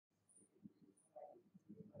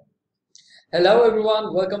Hello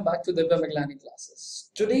everyone, welcome back to Divay Miglani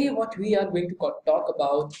classes. Today what we are going to talk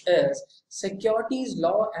about is securities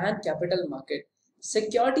law and capital market.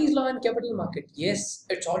 Securities law and capital market. Yes,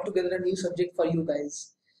 it's altogether a new subject for you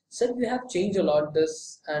guys. Sir, you have changed a lot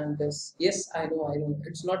this and this. Yes, I know.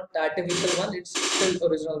 It's not the artificial one, it's still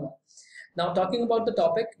original one. Now talking about the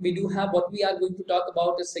topic, we do have what we are going to talk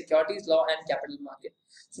about is securities law and capital market.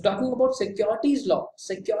 So talking about securities law,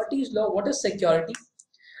 what is security?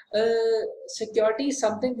 Security is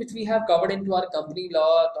something which we have covered into our company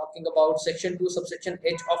law, talking about section 2 subsection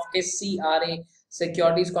H of SCRA,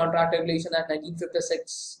 Securities Contract Regulation Act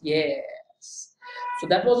 1956. Yes, so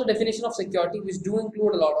that was the definition of security, which do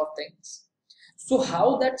include a lot of things. So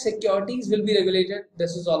how that securities will be regulated,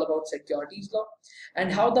 this is all about securities law.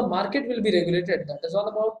 And how the market will be regulated, that is all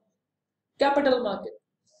about capital market.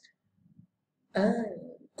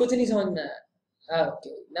 कुछ नहीं समझना है.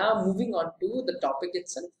 Okay, now moving on to the topic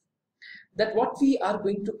itself, that what we are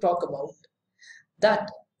going to talk about, that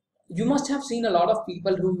you must have seen a lot of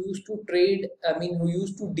people who used to trade, who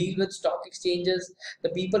used to deal with stock exchanges, the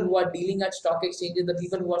people who are dealing at stock exchanges, the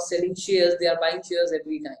people who are selling shares, they are buying shares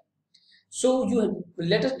every time. So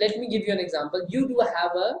let me give you an example. You do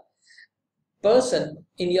have a person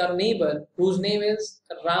in your neighbor whose name is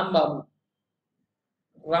Ram Babu.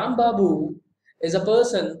 Ram Babu is a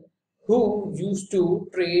person who used to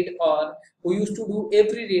trade, or who used to do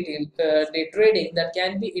every retail day trading, that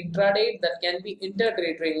can be intraday, that can be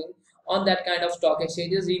interday trading on that kind of stock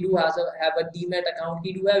exchanges. He do have a demat account,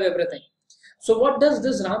 he do have everything. So what does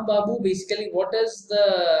this Ram Babu basically, what is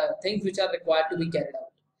the things which are required to be carried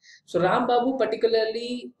out? So Ram Babu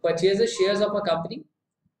particularly purchases shares of a company.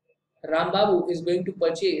 Ram Babu is going to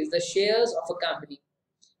purchase the shares of a company.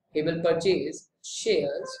 He will purchase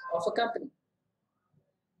shares of a company.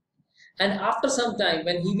 And after some time,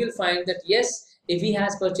 when he will find that yes, if he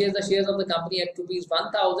has purchased the shares of the company at rupees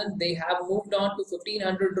 1000, they have moved on to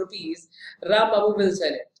 1500 rupees, Ram Babu will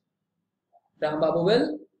sell it. Ram Babu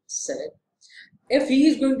will sell it. If he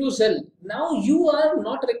is going to sell, now you are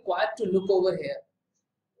not required to look over here.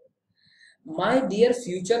 My dear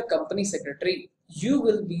future company secretary, you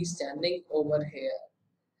will be standing over here.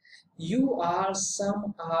 You are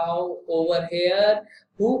somehow over here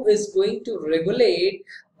who is going to regulate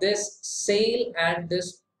this sale and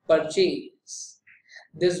this purchase,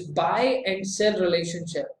 this buy and sell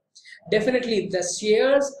relationship. Definitely the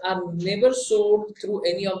shares are never sold through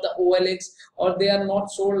any of the OLX, or they are not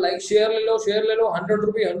sold like share le lo 100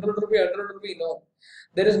 rupee 100 rupee 100 rupee. No,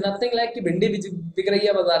 there is nothing like कि भिंडी बिक रही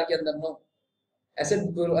है बाजार के अंदर. No,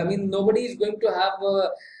 nobody is going to have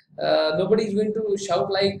nobody is going to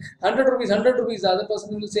shout like 100 rupees 100 rupees. The other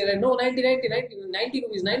person will say like, no, 90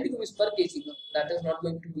 rupees 90 rupees per kg. No, that is not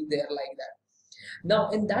going to be there like that. Now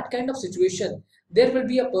in that kind of situation, there will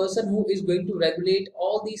be a person who is going to regulate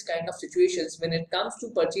all these kind of situations when it comes to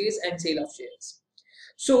purchase and sale of shares.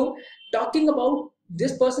 So talking about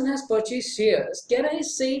this person has purchased shares, can I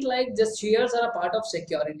say it like just shares are a part of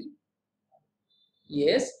security?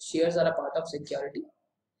 Yes, shares are a part of security.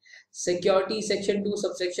 Security section 2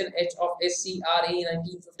 subsection H of SCRA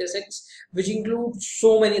 1956, which includes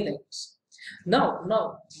so many things. Now,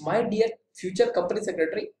 my dear future company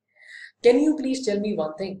secretary, can you please tell me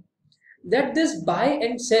one thing? That this buy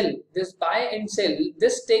and sell,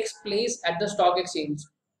 this takes place at the stock exchange,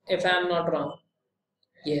 if I am not wrong.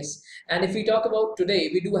 Yes, and if we talk about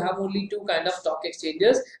today, we do have only two kind of stock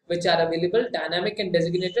exchanges which are available, dynamic and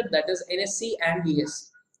designated, that is NSE and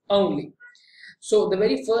BSE only. So the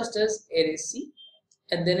very first is NSE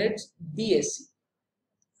and then it's BSE.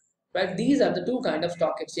 Right? These are the two kind of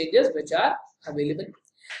stock exchanges which are available.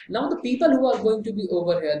 Now the people who are going to be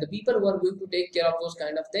over here, the people who are going to take care of those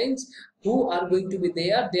kind of things, who are going to be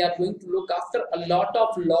there, they are going to look after a lot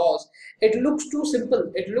of laws. It looks too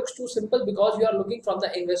simple. It looks too simple because you are looking from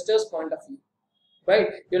the investor's point of view. Right?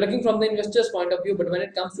 You're looking from the investor's point of view, but when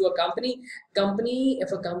it comes to a company,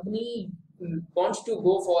 if a company wants to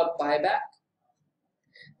go for buyback,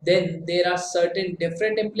 then there are certain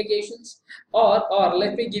different implications. Or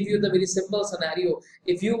let me give you the very simple scenario.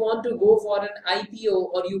 If you want to go for an IPO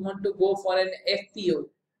or you want to go for an FPO,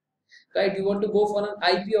 right? You want to go for an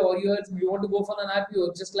IPO or you want to go for an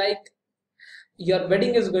IPO, just like your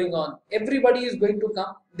wedding is going on, everybody is going to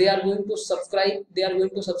come, they are going to subscribe, they are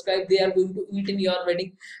going to eat in your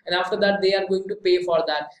wedding, and after that they are going to pay for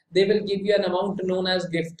that. They will give you an amount known as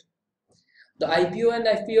gift. The IPO and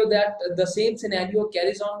FPO, that the same scenario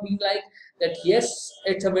carries on being like that. Yes,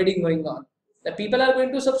 it's a wedding going on. The people are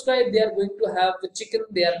going to subscribe. They are going to have the chicken.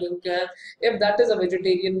 They are going to have, if that is a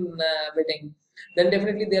vegetarian wedding, then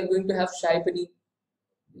definitely they are going to have shahi paneer.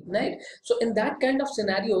 right? So in that kind of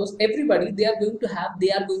scenarios, everybody they are going to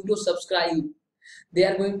subscribe. They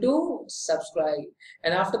are going to subscribe,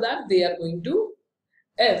 and after that they are going to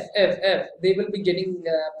F. They will be getting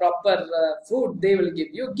proper food. They will give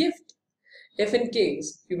you gift. If in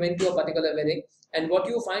case you went to a particular wedding and what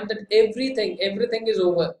you find that everything is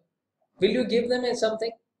over, will you give them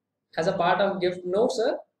something as a part of gift? No,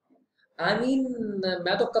 sir. I mean,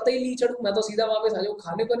 मैं तो कतई नहीं चढ़ूं, मैं तो सीधा वापस आ जाऊं,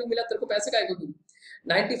 खाने को नहीं मिला तेरे को पैसे काहे को दूं?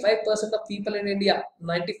 95% of people in India,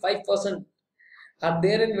 95% are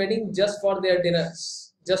there in wedding just for their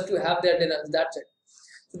dinners, just to have their dinners. That's it.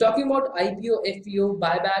 So talking about IPO, FPO,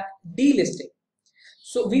 buyback, delisting.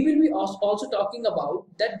 So we will be also talking about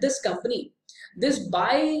that this company, this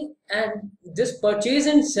buy and this purchase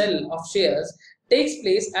and sell of shares takes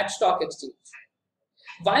place at stock exchange.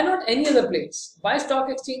 Why not any other place? Why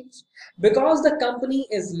stock exchange? Because the company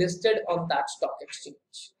is listed on that stock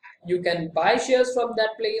exchange. You can buy shares from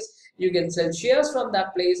that place, you can sell shares from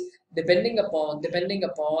that place, depending upon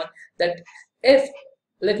that. If,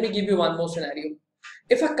 let me give you one more scenario.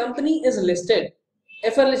 If a company is listed,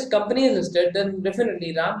 then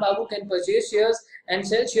definitely Ram Babu can purchase shares and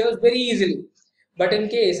sell shares very easily. But in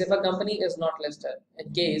case if a company is not listed,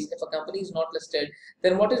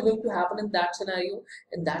 then what is going to happen in that scenario?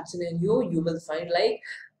 In that scenario, you will find like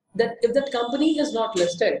that if that company is not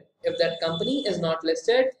listed,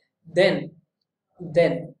 then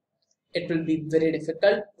it will be very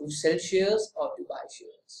difficult to sell shares or to buy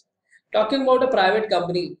shares. Talking about a private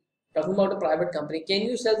company, can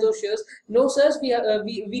you sell those shares? No, sirs. We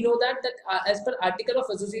know that as per article of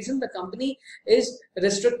association, the company is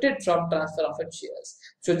restricted from transfer of its shares.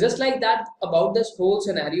 So just like that, about this whole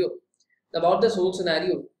scenario, there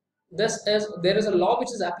is a law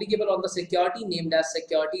which is applicable on the security named as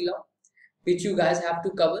security law, which you guys have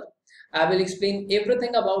to cover. I will explain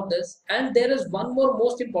everything about this, and there is one more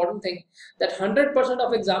most important thing, that 100%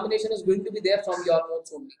 of examination is going to be there from your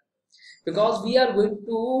notes only. Because we are going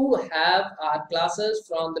to have our classes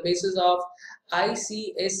from the basis of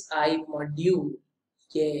ICSI module.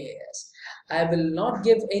 Yes, I will not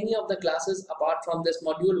give any of the classes apart from this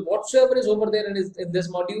module. Whatsoever is over there in this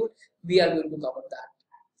module, we are going to cover that.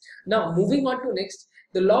 Now, moving on to next,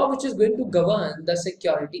 the law which is going to govern the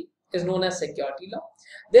security is known as security law.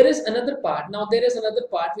 There is another part. Now, there is another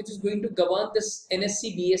part which is going to govern this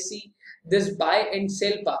NSC, BSc, this buy and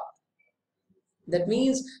sell part. That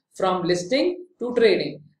means from listing to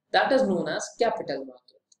trading. That is known as capital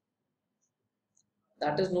market.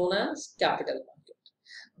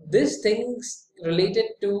 These things related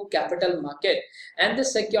to capital market, and the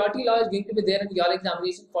security law is going to be there in your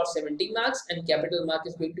examination for 70 marks, and capital market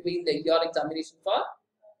is going to be in your examination for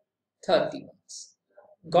 30 marks.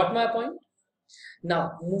 Got my point?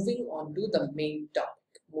 Now moving on to the main topic.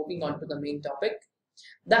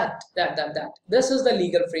 This is the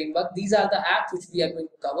legal framework. These are the acts which we are going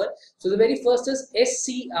to cover. So the very first is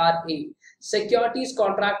SCRA, Securities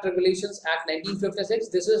Contract Regulations Act 1956.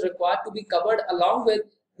 This is required to be covered along with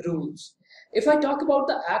rules. If I talk about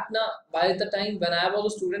the act now, by the time when I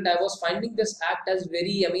was a student, I was finding this act as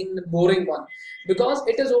very, boring one, because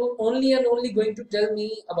it is only and only going to tell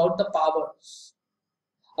me about the powers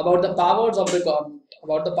of the government,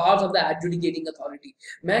 about the powers of the adjudicating authority.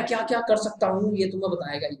 मैं क्या क्या कर सकता हूँ ये तुम्हें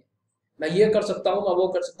बताएगा ये. मैं ये कर सकता हूँ, मैं वो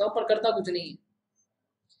कर सकता हूँ, पर करता कुछ नहीं है.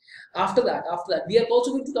 After that, we are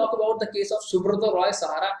also going to talk about the case of Subrata Roy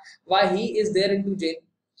Sahara, why he is there into jail.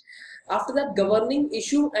 After that, governing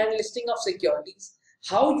issue and listing of securities,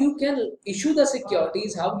 how you can issue the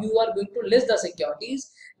securities, how you are going to list the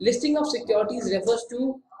securities. Listing of securities refers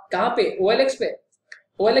to कहाँ पे? OLX पे.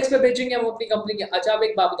 OLX पे बेचेंगे हम अपनी company के. अच्छा, अब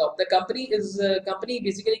एक बात बताओ. The company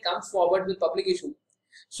basically comes forward with public issue.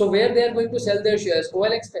 So where they are going to sell their shares?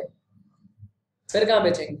 OLX पे. फिर कहाँ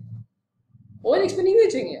बेचेंगे? OLX पे नहीं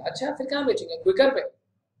बेचेंगे. अच्छा, फिर कहाँ बेचेंगे? क्विकर पे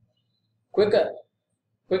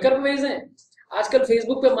बेच दें. आजकल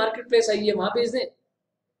फेसबुक पे मार्केट प्लेस आई है, वहां बेच दें.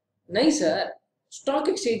 नहीं सर, स्टॉक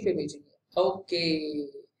एक्सचेंज पे बेचेंगे. Okay,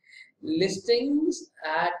 listings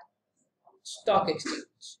eight stock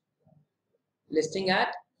exchange.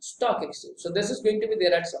 So this is going to be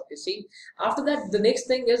there at stock exchange. After that, the next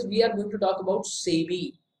thing is we are going to talk about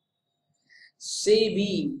SEBI.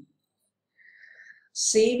 SEBI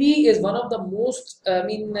is one of the most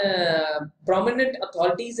prominent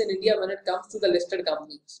authorities in India when it comes to the listed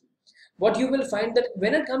companies. What you will find that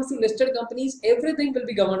when it comes to listed companies, everything will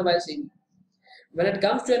be governed by SEBI. When it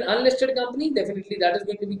comes to an unlisted company, definitely that is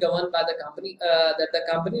going to be governed by the company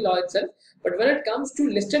law itself. But when it comes to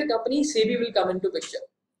listed companies, SEBI will come into picture.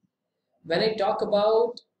 When I talk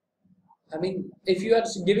about, if you are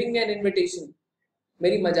giving me an invitation,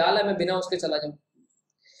 मेरी मजाल है मैं बिना उसके चला जाऊं.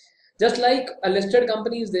 Just like a listed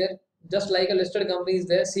company is there,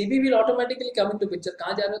 SEBI will automatically come into picture.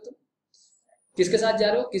 कहाँ जा रहे हो तुम? किसके साथ जा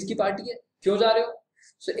रहे हो? किसकी पार्टी है? क्यों जा रहे हो?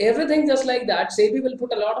 So everything just like that, SEBI will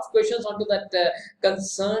put a lot of questions onto that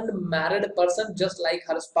concerned married person, just like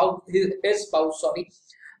her spouse, his spouse, sorry,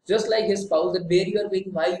 just like his spouse, that where you are going,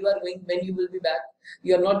 why you are going, when you will be back.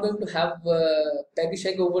 You are not going to have peggy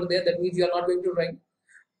shake over there. That means you are not going to drink.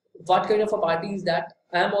 What kind of a party is that?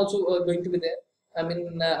 I am also going to be there. I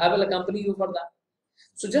mean, I will accompany you for that.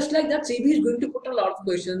 So just like that, SEBI is going to put a lot of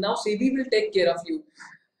questions. Now SEBI will take care of you.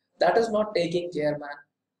 That is not taking care, man.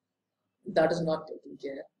 That is not taking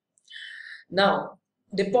care. Now,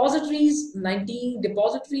 Depository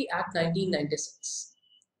Act 1996.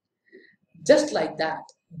 Just like that,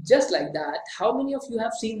 how many of you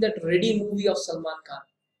have seen that Ready movie of Salman Khan?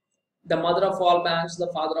 The mother of all banks,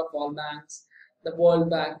 the father of all banks, the World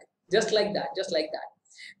Bank, just like that.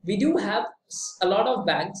 We do have a lot of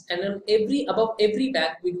banks, and above every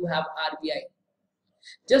bank we do have RBI.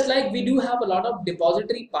 Just like we do have a lot of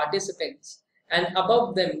depository participants, and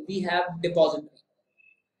above them we have depository.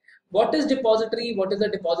 What is depository? What is the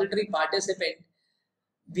depository participant?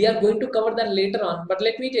 We are going to cover that later on, but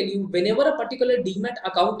let me tell you, whenever a particular demat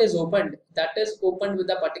account is opened, that is opened with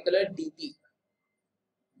a particular DP.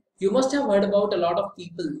 You must have heard about a lot of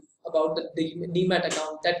people about the demat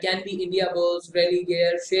account. That can be India Bulls,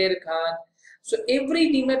 Religare, Sher Khan. So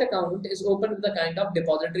every demat account is opened with a kind of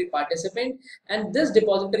depository participant, and this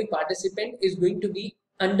depository participant is going to be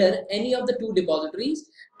under any of the two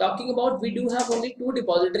depositories. Talking about, we do have only two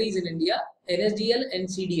depositories in India, NSDL and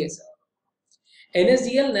CDSL.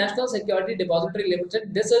 NSDL, National Security Depository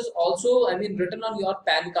Limited. This is also, I mean, written on your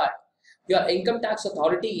PAN card. Your income tax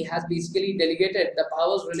authority has basically delegated the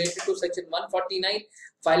powers related to section 149,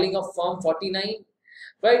 filing of form 49,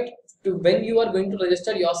 right? To when you are going to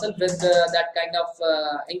register yourself with that kind of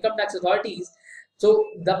income tax authorities. So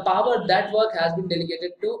the power, that work has been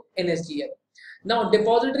delegated to NSDL. Now,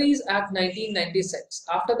 Depositories Act 1996.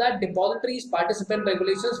 After that, Depositories Participant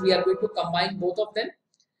Regulations, we are going to combine both of them.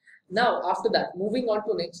 Now, after that, moving on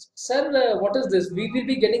to next. Sir, what is this? We will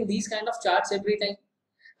be getting these kind of charts every time.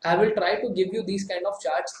 I will try to give you these kind of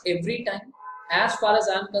charts every time. As far as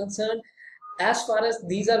I am concerned, as far as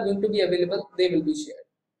these are going to be available, they will be shared.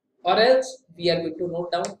 Or else, we are going to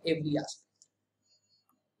note down every aspect.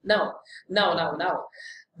 Now.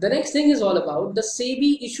 The next thing is all about the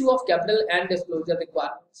SEBI issue of capital and disclosure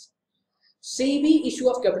requirements. SEBI issue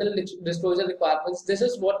of capital disclosure requirements. This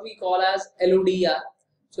is what we call as LODR.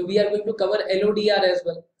 So we are going to cover LODR as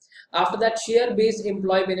well. After that, share-based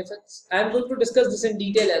employee benefits. I am going to discuss this in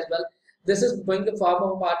detail as well. This is going to form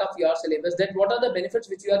a part of your syllabus. That what are the benefits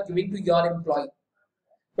which you are giving to your employee,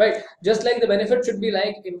 right? Just like the benefit should be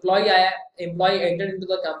like employee entered into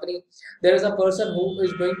the company. There is a person who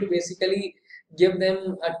is going to basically give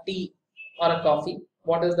them a tea or a coffee.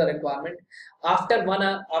 What is the requirement? After 1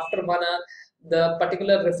 hour, the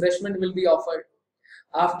particular refreshment will be offered.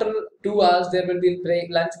 After 2 hours, there will be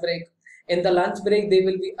lunch break. In the lunch break, they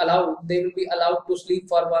will be allowed to sleep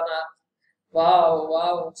for 1 hour.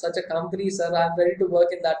 Wow, such a company, sir. I'm ready to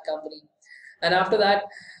work in that company. And after that,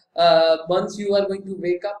 once you are going to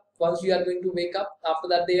wake up, after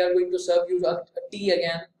that they are going to serve you a tea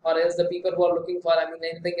again, or else the people who are looking for, I mean,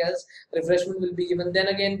 anything else, refreshment will be given. Then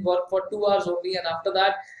again, work for 2 hours only, and after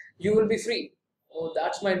that, you will be free. Oh,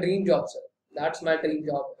 that's my dream job, sir. That's my dream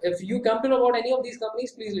job. If you come to know about any of these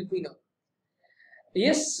companies, please let me know.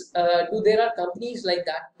 Yes, there are companies like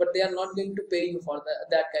that, but they are not going to pay you for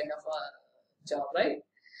that kind of job, right?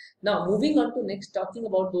 Now, moving on to next, talking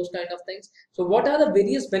about those kind of things. So, what are the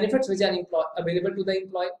various benefits which are available to the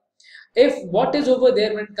employee? If what is over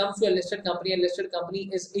there when it comes to a listed company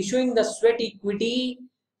is issuing the sweat equity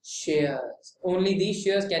shares. Only these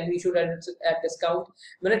shares can be issued at discount.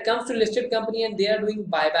 When it comes to listed company and they are doing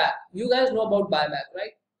buyback, you guys know about buyback,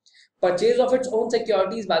 right? Purchase of its own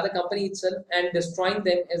securities by the company itself and destroying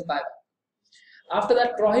them is buyback. After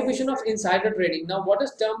that, prohibition of insider trading. Now, what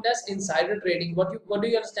is termed as insider trading? What do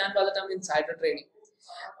you understand by the term insider trading?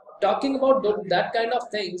 Talking about that kind of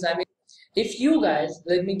things, I mean, if you guys,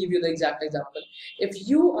 let me give you the exact example. If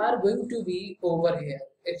you are going to be over here,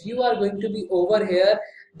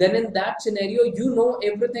 then in that scenario, you know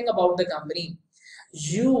everything about the company.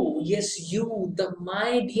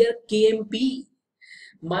 My dear KMP,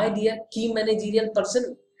 my dear key managerial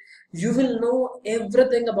person, you will know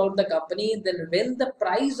everything about the company. Then when the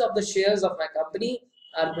price of the shares of my company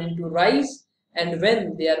are going to rise and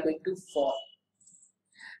when they are going to fall,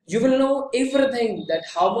 you will know everything, that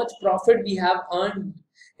how much profit we have earned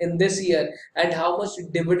in this year and how much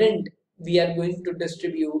dividend we are going to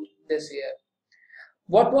distribute this year.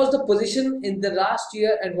 What was the position in the last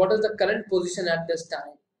year and what is the current position at this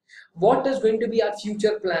time? What is going to be our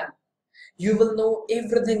future plan? You will know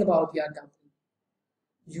everything about your company.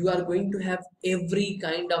 You are going to have every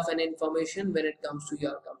kind of an information when it comes to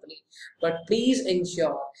your company. But please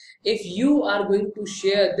ensure, if you are going to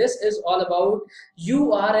share, this is all about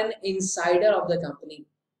you are an insider of the company.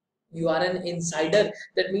 You are an insider.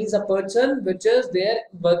 That means a person which is there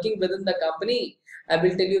working within the company. I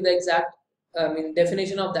will tell you the exact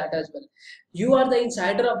definition of that as well. You are the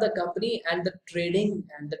insider of the company, and the trading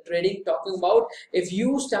talking about, if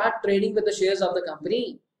you start trading with the shares of the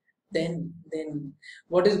company, then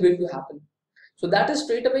what is going to happen? So that is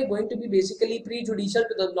straight away going to be basically prejudicial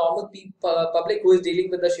to the normal public who is dealing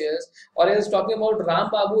with the shares. Or else talking about Ram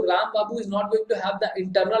Babu is not going to have the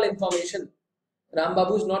internal information. Ram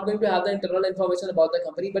Babu is not going to have the internal information about the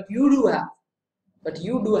company, but you do have. But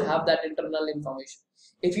you do have that internal information.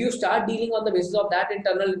 If you start dealing on the basis of that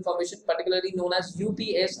internal information, particularly known as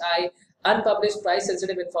UPSI, unpublished price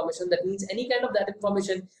sensitive information, that means any kind of that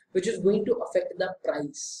information which is going to affect the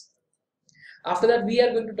price. After that, we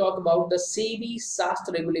are going to talk about the SEBI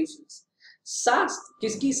SAST regulations. SAST,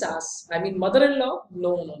 kiski SAST? I mean mother-in-law?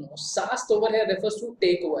 No. SAST over here refers to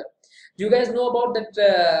takeover. You guys know about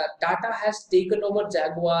that Tata has taken over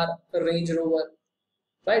Jaguar, Range Rover,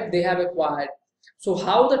 right? They have acquired. So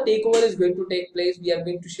how the takeover is going to take place, we are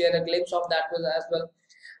going to share a glimpse of that as well.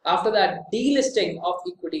 After that, delisting of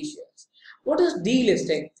equity shares. What is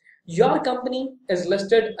delisting? Your company is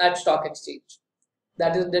listed at stock exchange.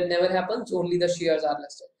 That never happens, only the shares are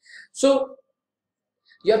listed. So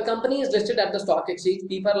your company is listed at the stock exchange,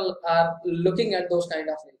 people are looking at those kind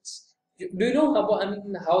of rates. Do you know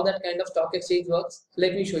how that kind of stock exchange works?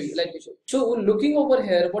 Let me show you. So looking over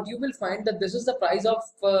here, what you will find that this is the price of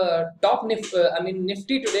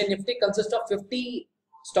Nifty today. Nifty consists of 50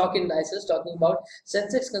 stock indices. Talking about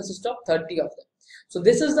Sensex consists of 30 of them. So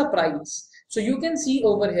this is the price. So you can see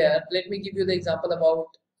over here. Let me give you the example about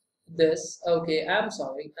this. Okay, I'm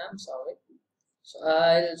sorry. So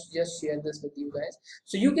I'll just share this with you guys.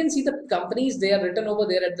 So you can see the companies, they are written over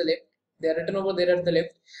there at the left. They are written over there at the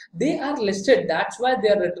left. They are listed. That's why they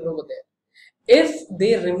are written over there. If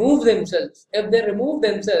they remove themselves,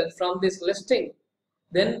 from this listing,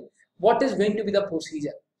 then what is going to be the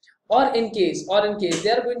procedure? Or in case there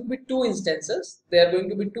are going to be two instances. That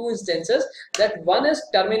one is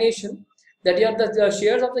termination. That the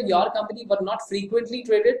shares of your company were not frequently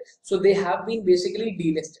traded, so they have been basically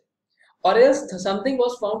delisted. Or else something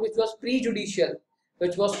was found which was prejudicial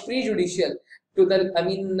to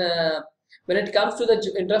the when it comes to the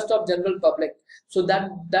interest of general public. So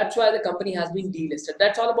that's why the company has been delisted.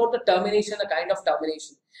 That's all about the termination, a kind of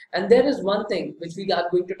termination. And there is one thing which we are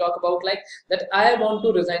going to talk about, like that I want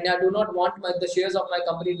to resign. I do not want the shares of my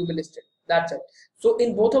company to be listed. That's it. So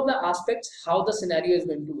in both of the aspects, how the scenario is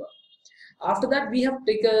going to work. After that, we have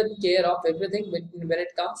taken care of everything when it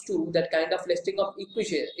comes to that kind of listing of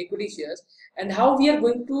equity shares, and how we are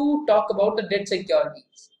going to talk about the debt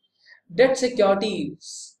securities. Debt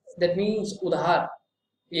securities, that means udhar.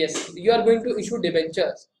 Yes, you are going to issue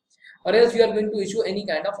debentures, or else you are going to issue any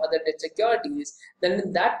kind of other debt securities. Then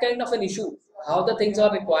in that kind of an issue, how the things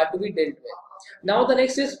are required to be dealt with. Now the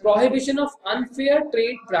next is prohibition of unfair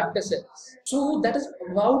trade practices. So that is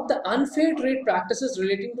about the unfair trade practices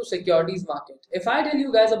relating to securities market. If I tell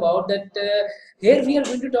you guys about that, here we are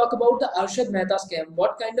going to talk about the Arshad Mehta scam.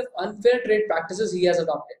 What kind of unfair trade practices he has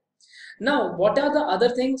adopted. Now, what are the other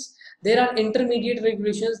things? There are intermediate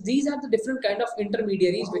regulations. These are the different kind of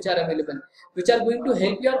intermediaries which are available, which are going to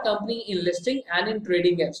help your company in listing and in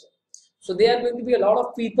trading as well. So there are going to be a lot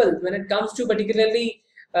of people when it comes to particularly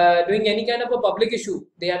doing any kind of a public issue.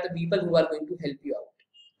 They are the people who are going to help you out,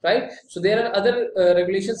 right? So there are other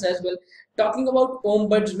regulations as well. Talking about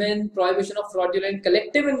ombudsman, prohibition of fraudulent,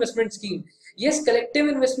 collective investment scheme. Yes, collective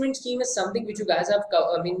investment scheme is something which you guys have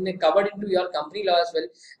covered into your company law as well.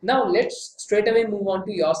 Now let's straight away move on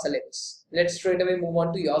to your syllabus.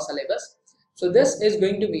 So this is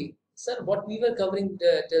going to be, sir, what we were covering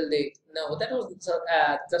till date. No, that was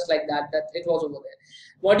just like that it was over there.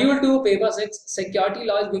 Module 2, paper 6, security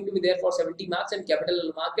law is going to be there for 70 marks and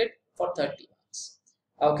capital market for 30 marks.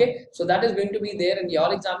 Okay, so that is going to be there in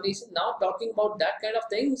your examination. Now talking about that kind of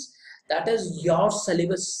things, that is your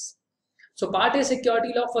syllabus. So part A,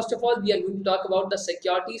 security law. First of all, we are going to talk about the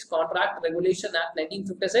Securities Contract Regulation Act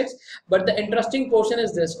 1956. But the interesting portion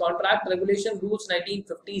is this, Contract Regulation Rules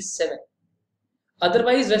 1957.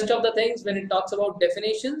 Otherwise, rest of the things, when it talks about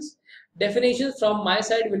definitions from my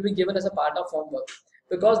side will be given as a part of homework,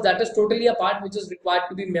 because that is totally a part which is required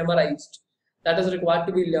to be memorized, that is required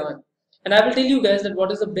to be learned. And I will tell you guys that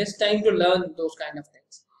what is the best time to learn those kind of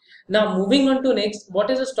things. Now moving on to next, what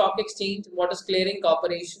is a stock exchange? What is clearing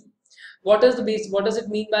corporation? What is the base? What does it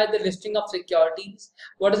mean by the listing of securities?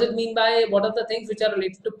 What does it mean by what are the things which are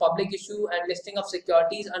related to public issue and listing of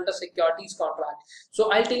securities under securities contract?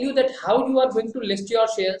 So I'll tell you that how you are going to list your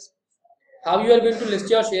shares, how you are going to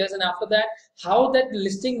list your shares, and after that how that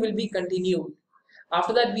listing will be continued.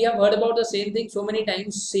 After that, we have heard about the same thing so many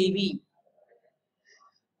times, SEBI,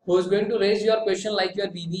 who is going to raise your question like your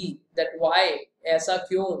BB, that why, aisa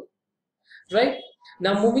kyun, right?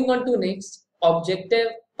 Now moving on to next, objective,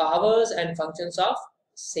 powers and functions of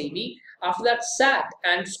SEBI. After that, SAT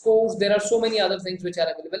and scores, there are so many other things which are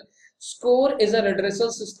available. Score is a redressal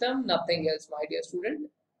system, nothing else, my dear student.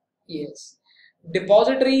 Yes.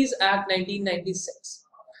 Depositories Act 1996.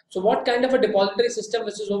 So what kind of a depository system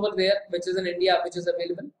which is over there, which is in India, which is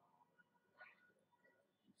available?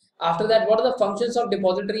 After that, what are the functions of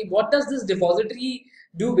depository? What does this depository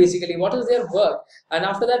do basically? What is their work? And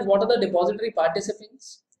after that, what are the depository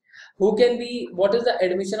participants? Who can be, what is the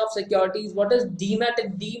admission of securities? What is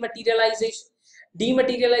dematerialization?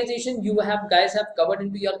 Dematerialization, you have guys have covered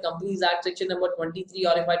into your Companies Act section number 23,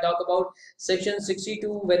 or if I talk about section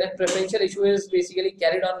 62, when a preferential issue is basically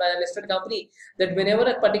carried on by a listed company, that whenever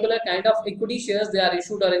a particular kind of equity shares they are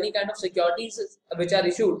issued or any kind of securities which are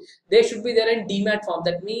issued, they should be there in demat form.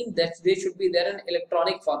 That means that they should be there in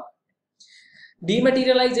electronic form.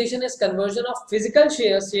 Dematerialization is conversion of physical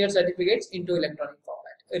share certificates into electronic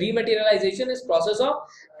format. Rematerialization is process of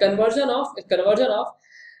conversion of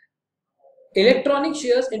electronic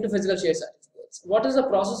shares into physical share certificates. What is the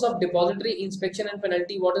process of depository inspection and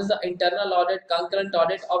penalty? What is the internal audit, concurrent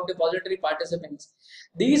audit of depository participants?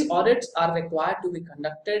 These audits are required to be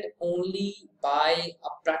conducted only by a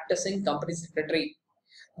practicing company secretary.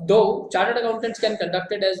 Though chartered accountants can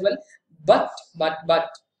conduct it as well, but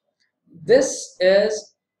this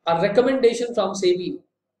is a recommendation from SEBI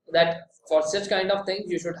that for such kind of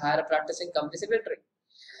things you should hire a practicing company secretary.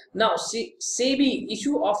 Now, SEBI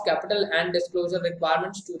issue of capital and disclosure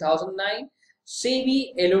requirements 2009,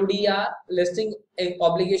 SEBI LODR listing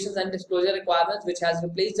obligations and disclosure requirements, which has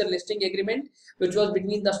replaced the listing agreement which was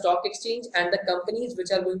between the stock exchange and the companies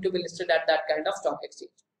which are going to be listed at that kind of stock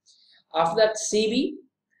exchange. After that, SEBI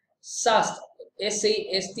SAST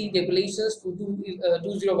regulations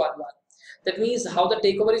 2011. That means how the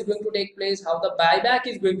takeover is going to take place, how the buyback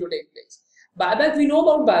is going to take place. Buyback, we know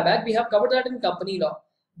about buyback, we have covered that in company law.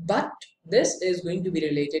 But this is going to be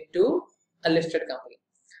related to a listed company.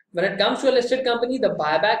 When it comes to a listed company, the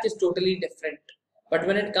buyback is totally different. But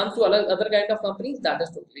when it comes to other kind of companies, that is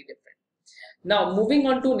totally different. Now, moving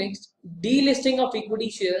on to next, delisting of equity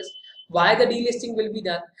shares. Why the delisting will be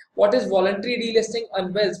done? What is voluntary delisting?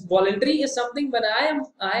 And well, voluntary is something when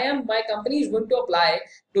my company is going to apply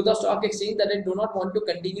to the stock exchange that I do not want to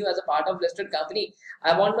continue as a part of listed company.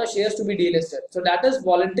 I want my shares to be delisted. So that is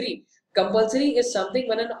voluntary. Compulsory is something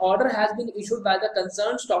when an order has been issued by the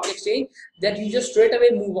concerned stock exchange that you just straight away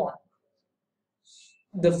move on.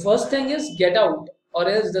 The first thing is get out, or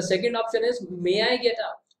else the second option is may I get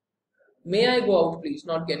out? May I go out please,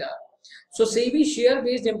 not get out. So SEBI share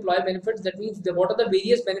based employee benefits, that means what are the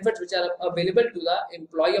various benefits which are available to the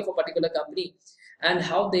employee of a particular company and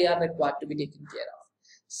how they are required to be taken care of.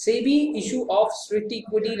 SEBI issue of strict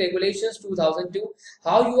equity regulations 2002,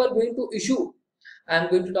 how you are going to issue. I'm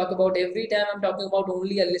going to talk about every time I'm talking about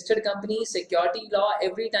only a listed company, security law,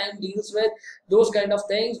 every time deals with those kind of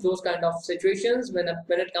things, those kind of situations. When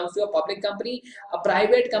it comes to a public company, a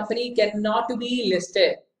private company cannot be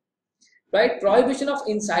listed, right? Prohibition of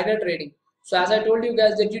insider trading. So as I told you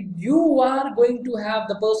guys that you are going to have,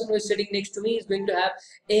 the person who is sitting next to me is going to have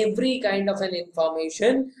every kind of an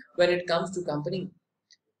information when it comes to company.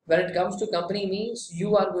 When it comes to company means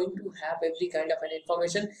you are going to have every kind of an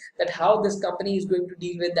information that how this company is going to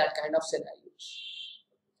deal with that kind of scenarios.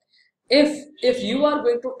 If you are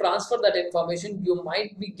going to transfer that information, you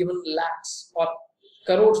might be given lakhs or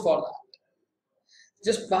crores for that.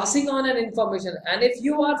 Just passing on an information, and if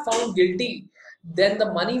you are found guilty, then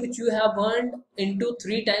the money which you have earned into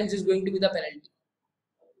 3 times is going to be the penalty,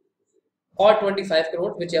 or 25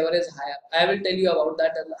 crores, whichever is higher. I will tell you about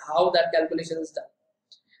that and how that calculation is done.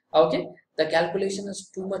 Okay, the calculation is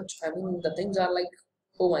too much. I mean, the things are like,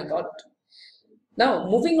 oh my god. Now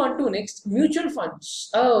moving on to next, mutual funds.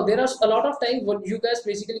 Oh, there are a lot of times what you guys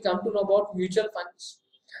basically come to know about mutual funds.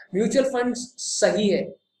 Mutual funds sahi hai.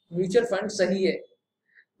 Mutual funds sahi hai.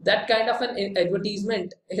 That kind of an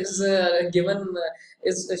advertisement is given,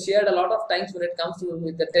 is shared a lot of times when it comes to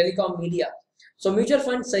the telecom media. So mutual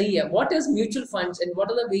fund sahi hai. What is mutual funds and what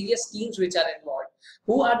are the various schemes which are involved?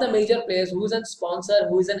 Who are the major players? Who is a sponsor?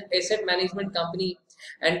 Who is an asset management company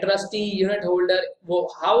and trustee, unit holder?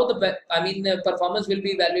 How the performance will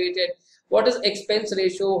be evaluated? What is expense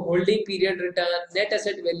ratio, holding period return, net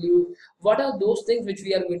asset value? What are those things which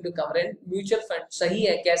we are going to cover? And mutual fund sahi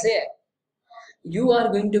hai, kaise hai? You are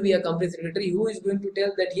going to be a company secretary who is going to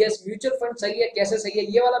tell that yes, mutual fund sahi hai, kaise sahi hai,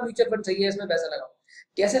 ye wala mutual fund sahi hai, isme paisa lagao.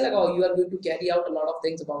 Kaise lagao? You are going to carry out a lot of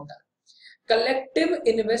things about that. Collective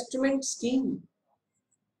investment scheme,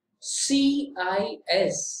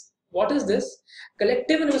 CIS. What is this?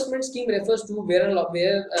 Collective investment scheme refers to where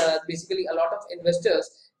basically a lot of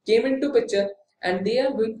investors came into picture and they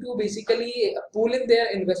are going to basically pool in their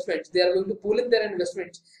investments. They are going to pool in their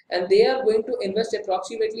investments and they are going to invest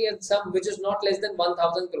approximately a sum which is not less than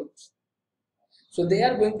 1000 crores. So they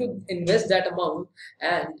are going to invest that amount,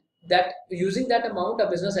 and that using that amount a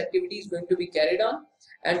business activity is going to be carried on,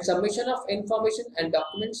 and submission of information and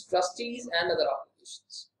documents, trustees and other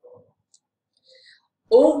obligations.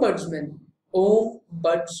 Ombudsman.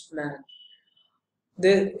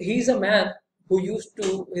 He's a man who used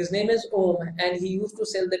to, his name is Om, and he used to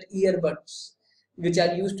sell that earbuds which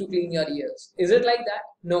are used to clean your ears. Is it like that?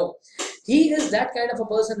 No. He is that kind of a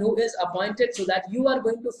person who is appointed so that you are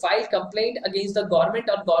going to file complaint against the government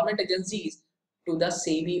or government agencies to the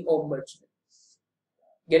SEBI Ombudsman.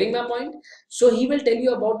 Getting my point? So he will tell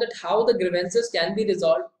you about that how the grievances can be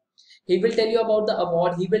resolved. He will tell you about the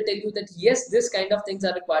award. He will tell you that yes, this kind of things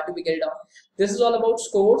are required to be carried out. This is all about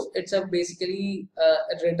scores. It's a basically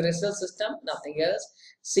a redressal system, nothing else.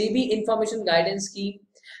 SEBI information guidance scheme,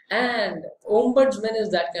 and ombudsman is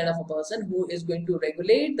that kind of a person who is going to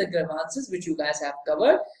regulate the grievances which you guys have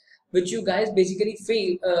covered, which you guys basically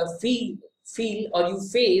feel or you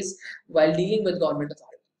face while dealing with government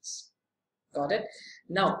authorities. Got it?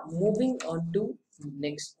 Now moving on to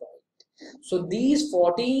next point. So these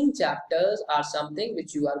 14 chapters are something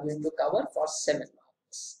which you are going to cover for 7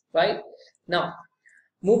 marks, right? Now,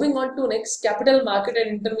 moving on to next, capital market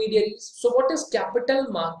and intermediaries. So what is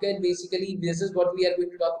capital market? Basically, this is what we are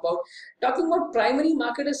going to talk about. Talking about primary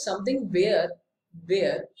market is something where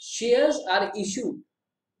shares are issued.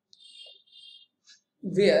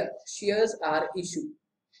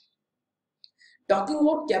 Talking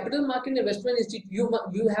about capital market investment institute, you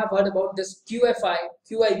have heard about this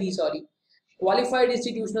QIB, qualified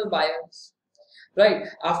institutional buyers, right?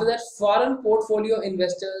 After that, foreign portfolio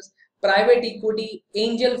investors, private equity,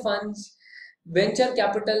 angel funds, venture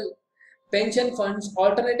capital, pension funds,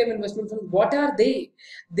 alternative investment funds. What are they?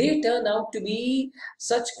 They turn out to be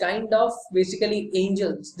such kind of basically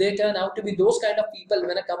angels. They turn out to be those kind of people.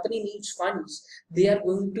 When a company needs funds, they are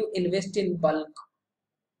going to invest in bulk.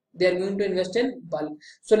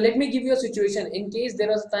 So let me give you a situation. In case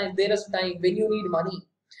there is a time when you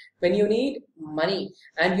need money,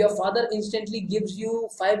 and your father instantly gives you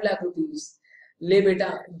 5 lakh rupees. Le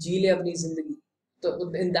beta, ji le apni zindagi.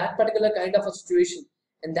 So in that particular kind of a situation,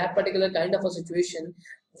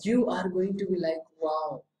 you are going to be like,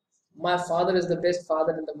 wow, my father is the best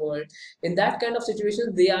father in the world. In that kind of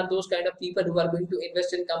situation, they are those kind of people who are going to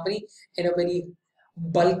invest in company in a very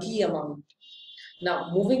bulky amount.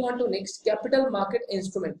 Now, moving on to next, capital market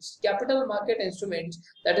instruments. Capital market instruments,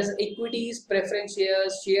 that is equities, preference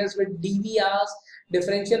shares with DVRs,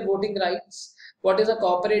 differential voting rights. What is a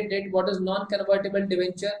corporate debt? What is non-convertible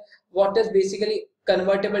debenture? What is basically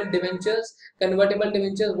convertible debentures? Convertible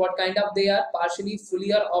debentures, what kind of they are? Partially,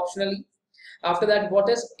 fully or optionally. After that, what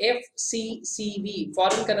is FCCB?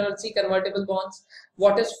 Foreign currency convertible bonds.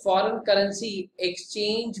 What is foreign currency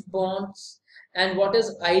exchange bonds? And what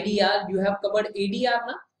is IDR? You have covered ADR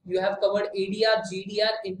now. You have covered ADR,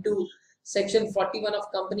 GDR into section 41 of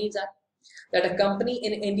Companies Act. That a company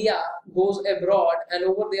in India goes abroad and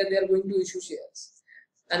over there they are going to issue shares.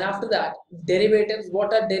 And after that, derivatives.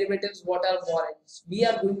 What are derivatives? What are warrants? We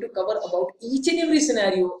are going to cover about each and every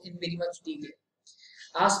scenario in very much detail.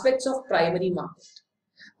 Aspects of primary market.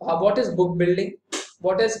 What is book building?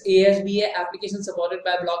 What is ASBA, application supported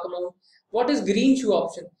by block amount? What is green shoe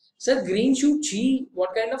option? Sir, green shoe, gee,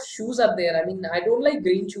 what kind of shoes are there? I mean, I don't like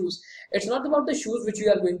green shoes. It's not about the shoes which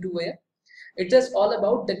you are going to wear. It is all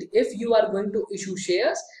about that if you are going to issue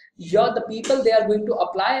shares, the people they are going to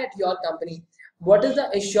apply at your company. What is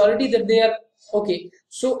the assurity that they are okay?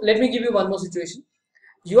 So let me give you one more situation.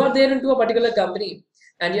 You are there into a particular company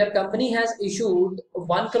and your company has issued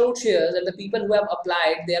 1 crore shares and the people who have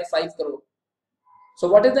applied, they are 5 crore. So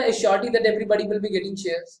what is the assurity that everybody will be getting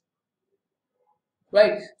shares?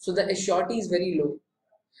 Right? So the assurity is very low.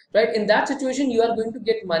 Right? In that situation, you are going to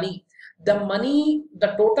get money. the money,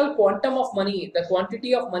 the total quantum of money, the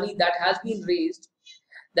quantity of money that has been raised,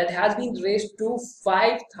 to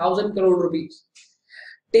 5,000 crore rupees.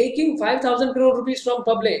 Taking 5,000 crore rupees from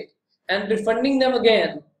public and refunding them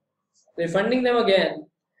again,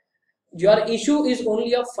 your issue is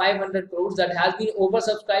only of 500 crores that has been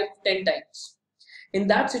oversubscribed 10 times. In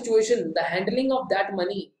that situation, the handling of that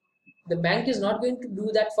money, the bank is not going to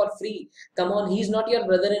do that for free. Come on, he is not your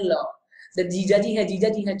brother-in-law. The जीजा जी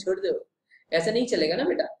है छोड़ दो, ऐसा नहीं चलेगा ना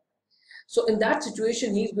बेटा. So in that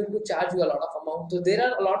situation, he is going to charge you a lot of amount. So there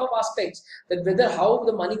are a lot of aspects that whether how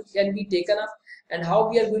the money can be taken up and how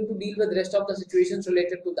we are going to deal with the rest of the situations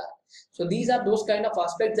related to that. So these are those kind of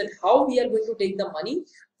aspects that how we are going to take the money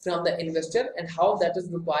from the investor and how that is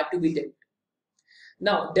required to be done.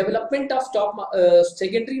 Now, development of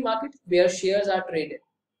secondary market where shares are traded.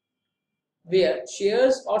 Where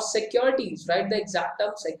shares or securities, right? The exact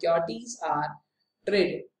term, securities are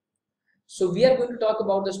traded. So we are going to talk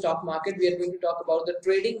about the stock market. We are going to talk about the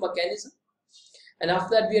trading mechanism. And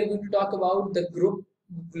after that, we are going to talk about the group,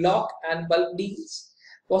 block and bulk deals.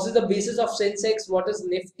 What is the basis of Sensex? What is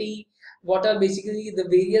Nifty? What are basically the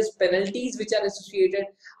various penalties which are associated?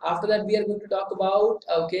 After that, we are going to talk about,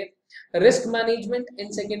 okay, risk management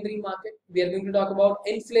in secondary market. We are going to talk about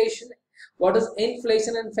inflation. What is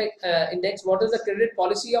inflation index? What is the credit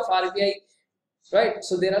policy of RBI? Right,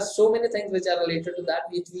 so there are so many things which are related to that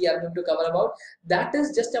which we are going to cover about. That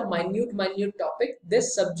is just a minute topic.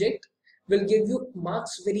 This subject will give you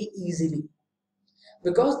marks very easily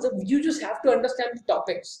because you just have to understand the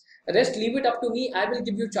topics. Rest, leave it up to me. I will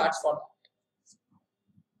give you charts for that.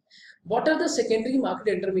 What are the secondary market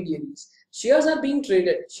intermediaries? Shares are being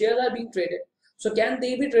traded. So can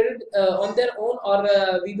they be traded on their own, or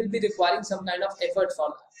we will be requiring some kind of effort for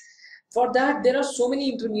that? For that, there are so many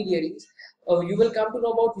intermediaries. You will come to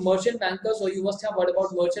know about merchant bankers, or you must have heard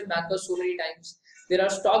about merchant bankers so many times. There are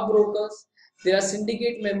stock brokers, there are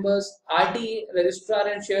syndicate members, RTA, registrar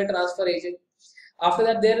and share transfer agent. After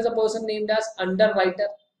that, there is a person named as underwriter,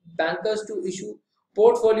 bankers to issue,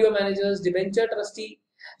 portfolio managers, debenture trustee.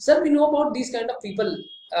 Sir, we know about these kind of people,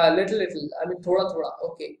 little. I mean, thoda,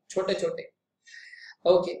 okay, chote.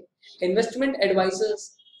 Okay, investment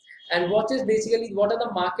advisors. And what are the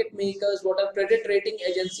market makers, what are credit rating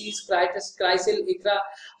agencies, CRISIL, ICRA,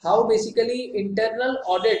 how basically internal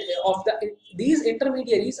audit of these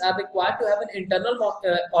intermediaries are required to have an internal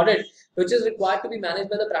audit which is required to be managed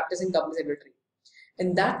by the practicing company secretary.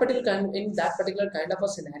 In that particular kind of a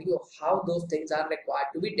scenario, how those things are required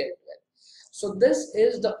to be dealt with. So this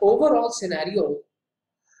is the overall scenario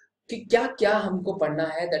कि क्या हमको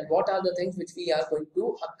पढ़ना है, that what are the things which we are going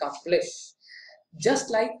to accomplish.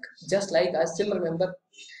 Just like I still remember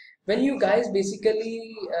when you guys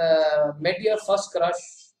basically met your first crush.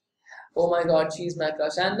 Oh my god, she's my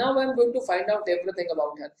crush, and now I'm going to find out everything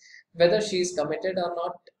about her, whether she's committed or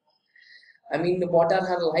not. I mean, what are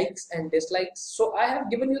her likes and dislikes. So I have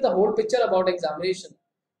given you the whole picture about examination.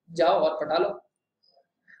 Jao aur pata lo.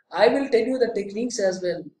 I will tell you the techniques as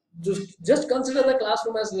well. Just consider the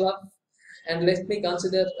classroom as love. And let me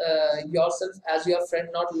consider yourself as your friend,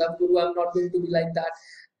 not love guru. I'm not going to be like that,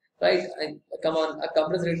 right? Come on, a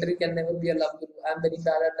company secretary can never be a love guru. I'm very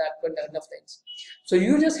bad at that kind of things. So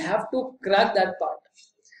you just have to crack that part.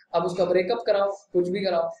 अब उसका breakup कराओ, कुछ भी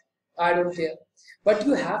कराओ, I don't care. But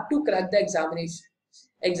you have to crack the examination.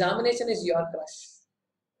 Examination is your crush.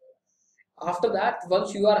 After that,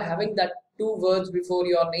 once you are having that 2 words before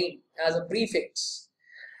your name as a prefix,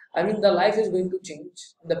 I mean, the life is going to change.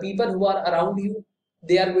 The people who are around you,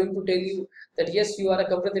 they are going to tell you that yes, you are a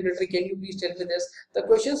company secretary. Can you please tell me this? The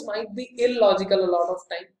questions might be illogical a lot of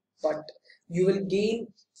time, but you will gain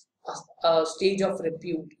a stage of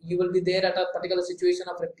repute. You will be there at a particular situation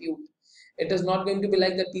of repute. It is not going to be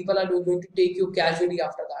like that people are going to take you casually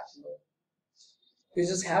after that. No. You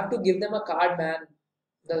just have to give them a card, man.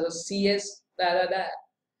 There's a CS,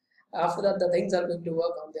 After that, the things are going to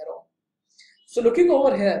work on their own. So looking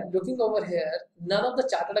over here, none of the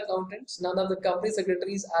chartered accountants, none of the company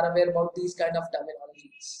secretaries are aware about these kind of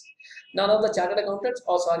terminologies. None of the chartered accountants,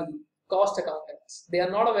 cost accountants, they are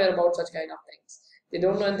not aware about such kind of things. They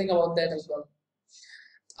don't know anything about that as well.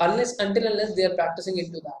 Unless they are practicing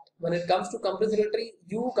into that. When it comes to company secretary,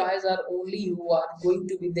 you guys are only who are going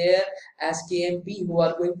to be there as KMP, who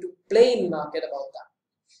are going to play in market about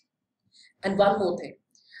that. And one more thing.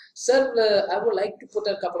 Sir, I would like to put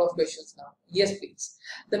a couple of questions now. Yes, please.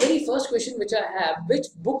 The very first question which I have, which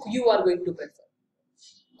book you are going to prefer?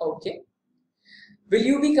 Okay. Will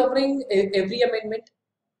you be covering every amendment?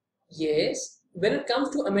 Yes. When it comes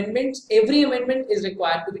to amendments, every amendment is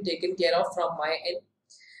required to be taken care of from my end.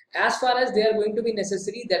 As far as they are going to be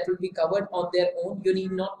necessary, that will be covered on their own. You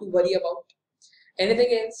need not to worry about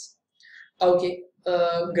anything else. Okay,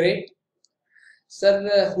 great.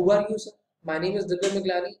 Sir, who are you, sir? My name is Divay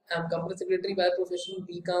Miglani. I'm Company Secretary by profession,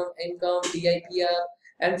 BCom, MCom, DIPR,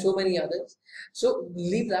 and so many others. So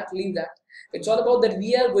leave that, leave that. It's all about that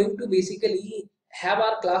we are going to basically have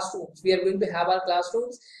our classrooms. We are going to have our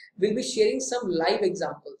classrooms. We'll be sharing some live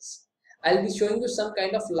examples. I'll be showing you some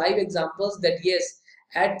kind of live examples that yes,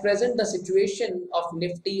 at present the situation of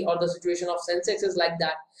Nifty or the situation of Sensex is like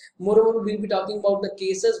that. Moreover, we'll be talking about the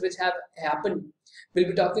cases which have happened. We'll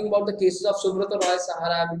be talking about the cases of Subrata Roy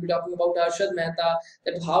Sahara. We'll be talking about Arshad Mehta,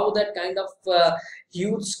 that how that kind of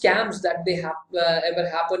huge scams that they have ever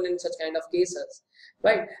happened in such kind of cases.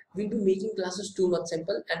 Right? We'll be making classes too much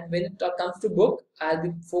simple, and when it comes to book, I'll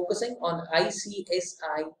be focusing on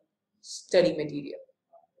ICSI study material.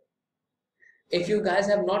 If you guys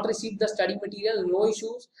have not received the study material, no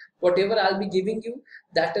issues. Whatever I'll be giving you,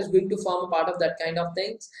 that is going to form a part of that kind of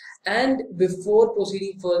things. And before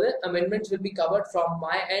proceeding further, amendments will be covered from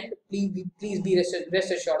my end. Please be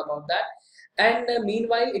rest assured about that. And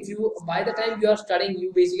meanwhile, if you, by the time you are studying,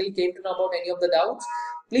 you basically came to know about any of the doubts,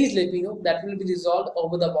 please let me know. That will be resolved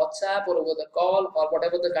over the WhatsApp or over the call or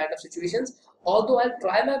whatever the kind of situations. Although I'll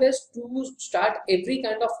try my best to start every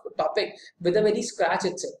kind of topic with a very scratch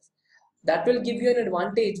itself. That will give you an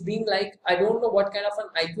advantage, being like, I don't know what kind of an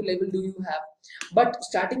IQ level do you have, but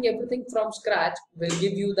starting everything from scratch will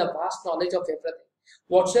give you the vast knowledge of everything.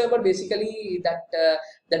 Whatsoever basically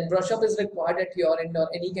that brush up is required at your end,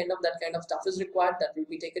 or any kind of that kind of stuff is required, that will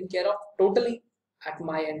be taken care of totally at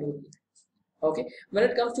my end only. Okay, when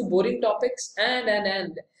it comes to boring topics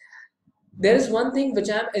and there is one thing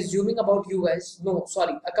which I am assuming about you guys. No,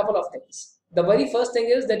 sorry, a couple of things. The very first thing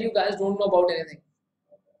is that you guys don't know about anything.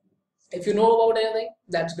 If you know about anything,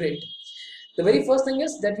 that's great. The very first thing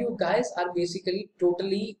is that you guys are basically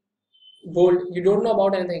totally bold. You don't know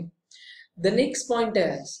about anything. The next point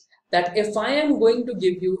is that if I am going to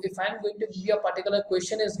give you a particular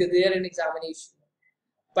question is there in examination,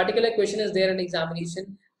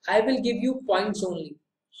 I will give you points only.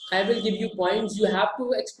 I will give you points. You have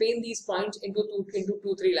to explain these points into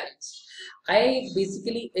two, 3 lines. I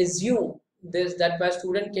basically assume this that my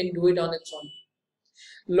student can do it on its own.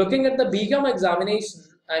 Looking at the BCom examination,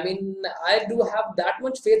 I mean, I do have that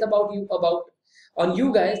much faith on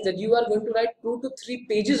you guys, that you are going to write 2 to 3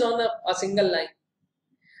 pages on a single line.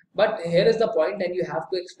 But here is the point, and you have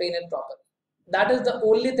to explain it properly. That is the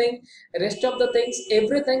only thing. Rest of the things,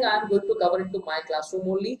 everything I am going to cover into my classroom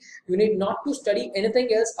only. You need not to study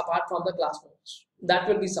anything else apart from the class notes. That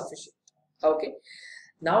will be sufficient. Okay.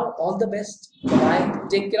 Now, all the best. Bye.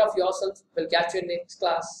 Take care of yourself. We'll catch you in next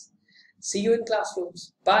class. See you in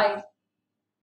classrooms. Bye.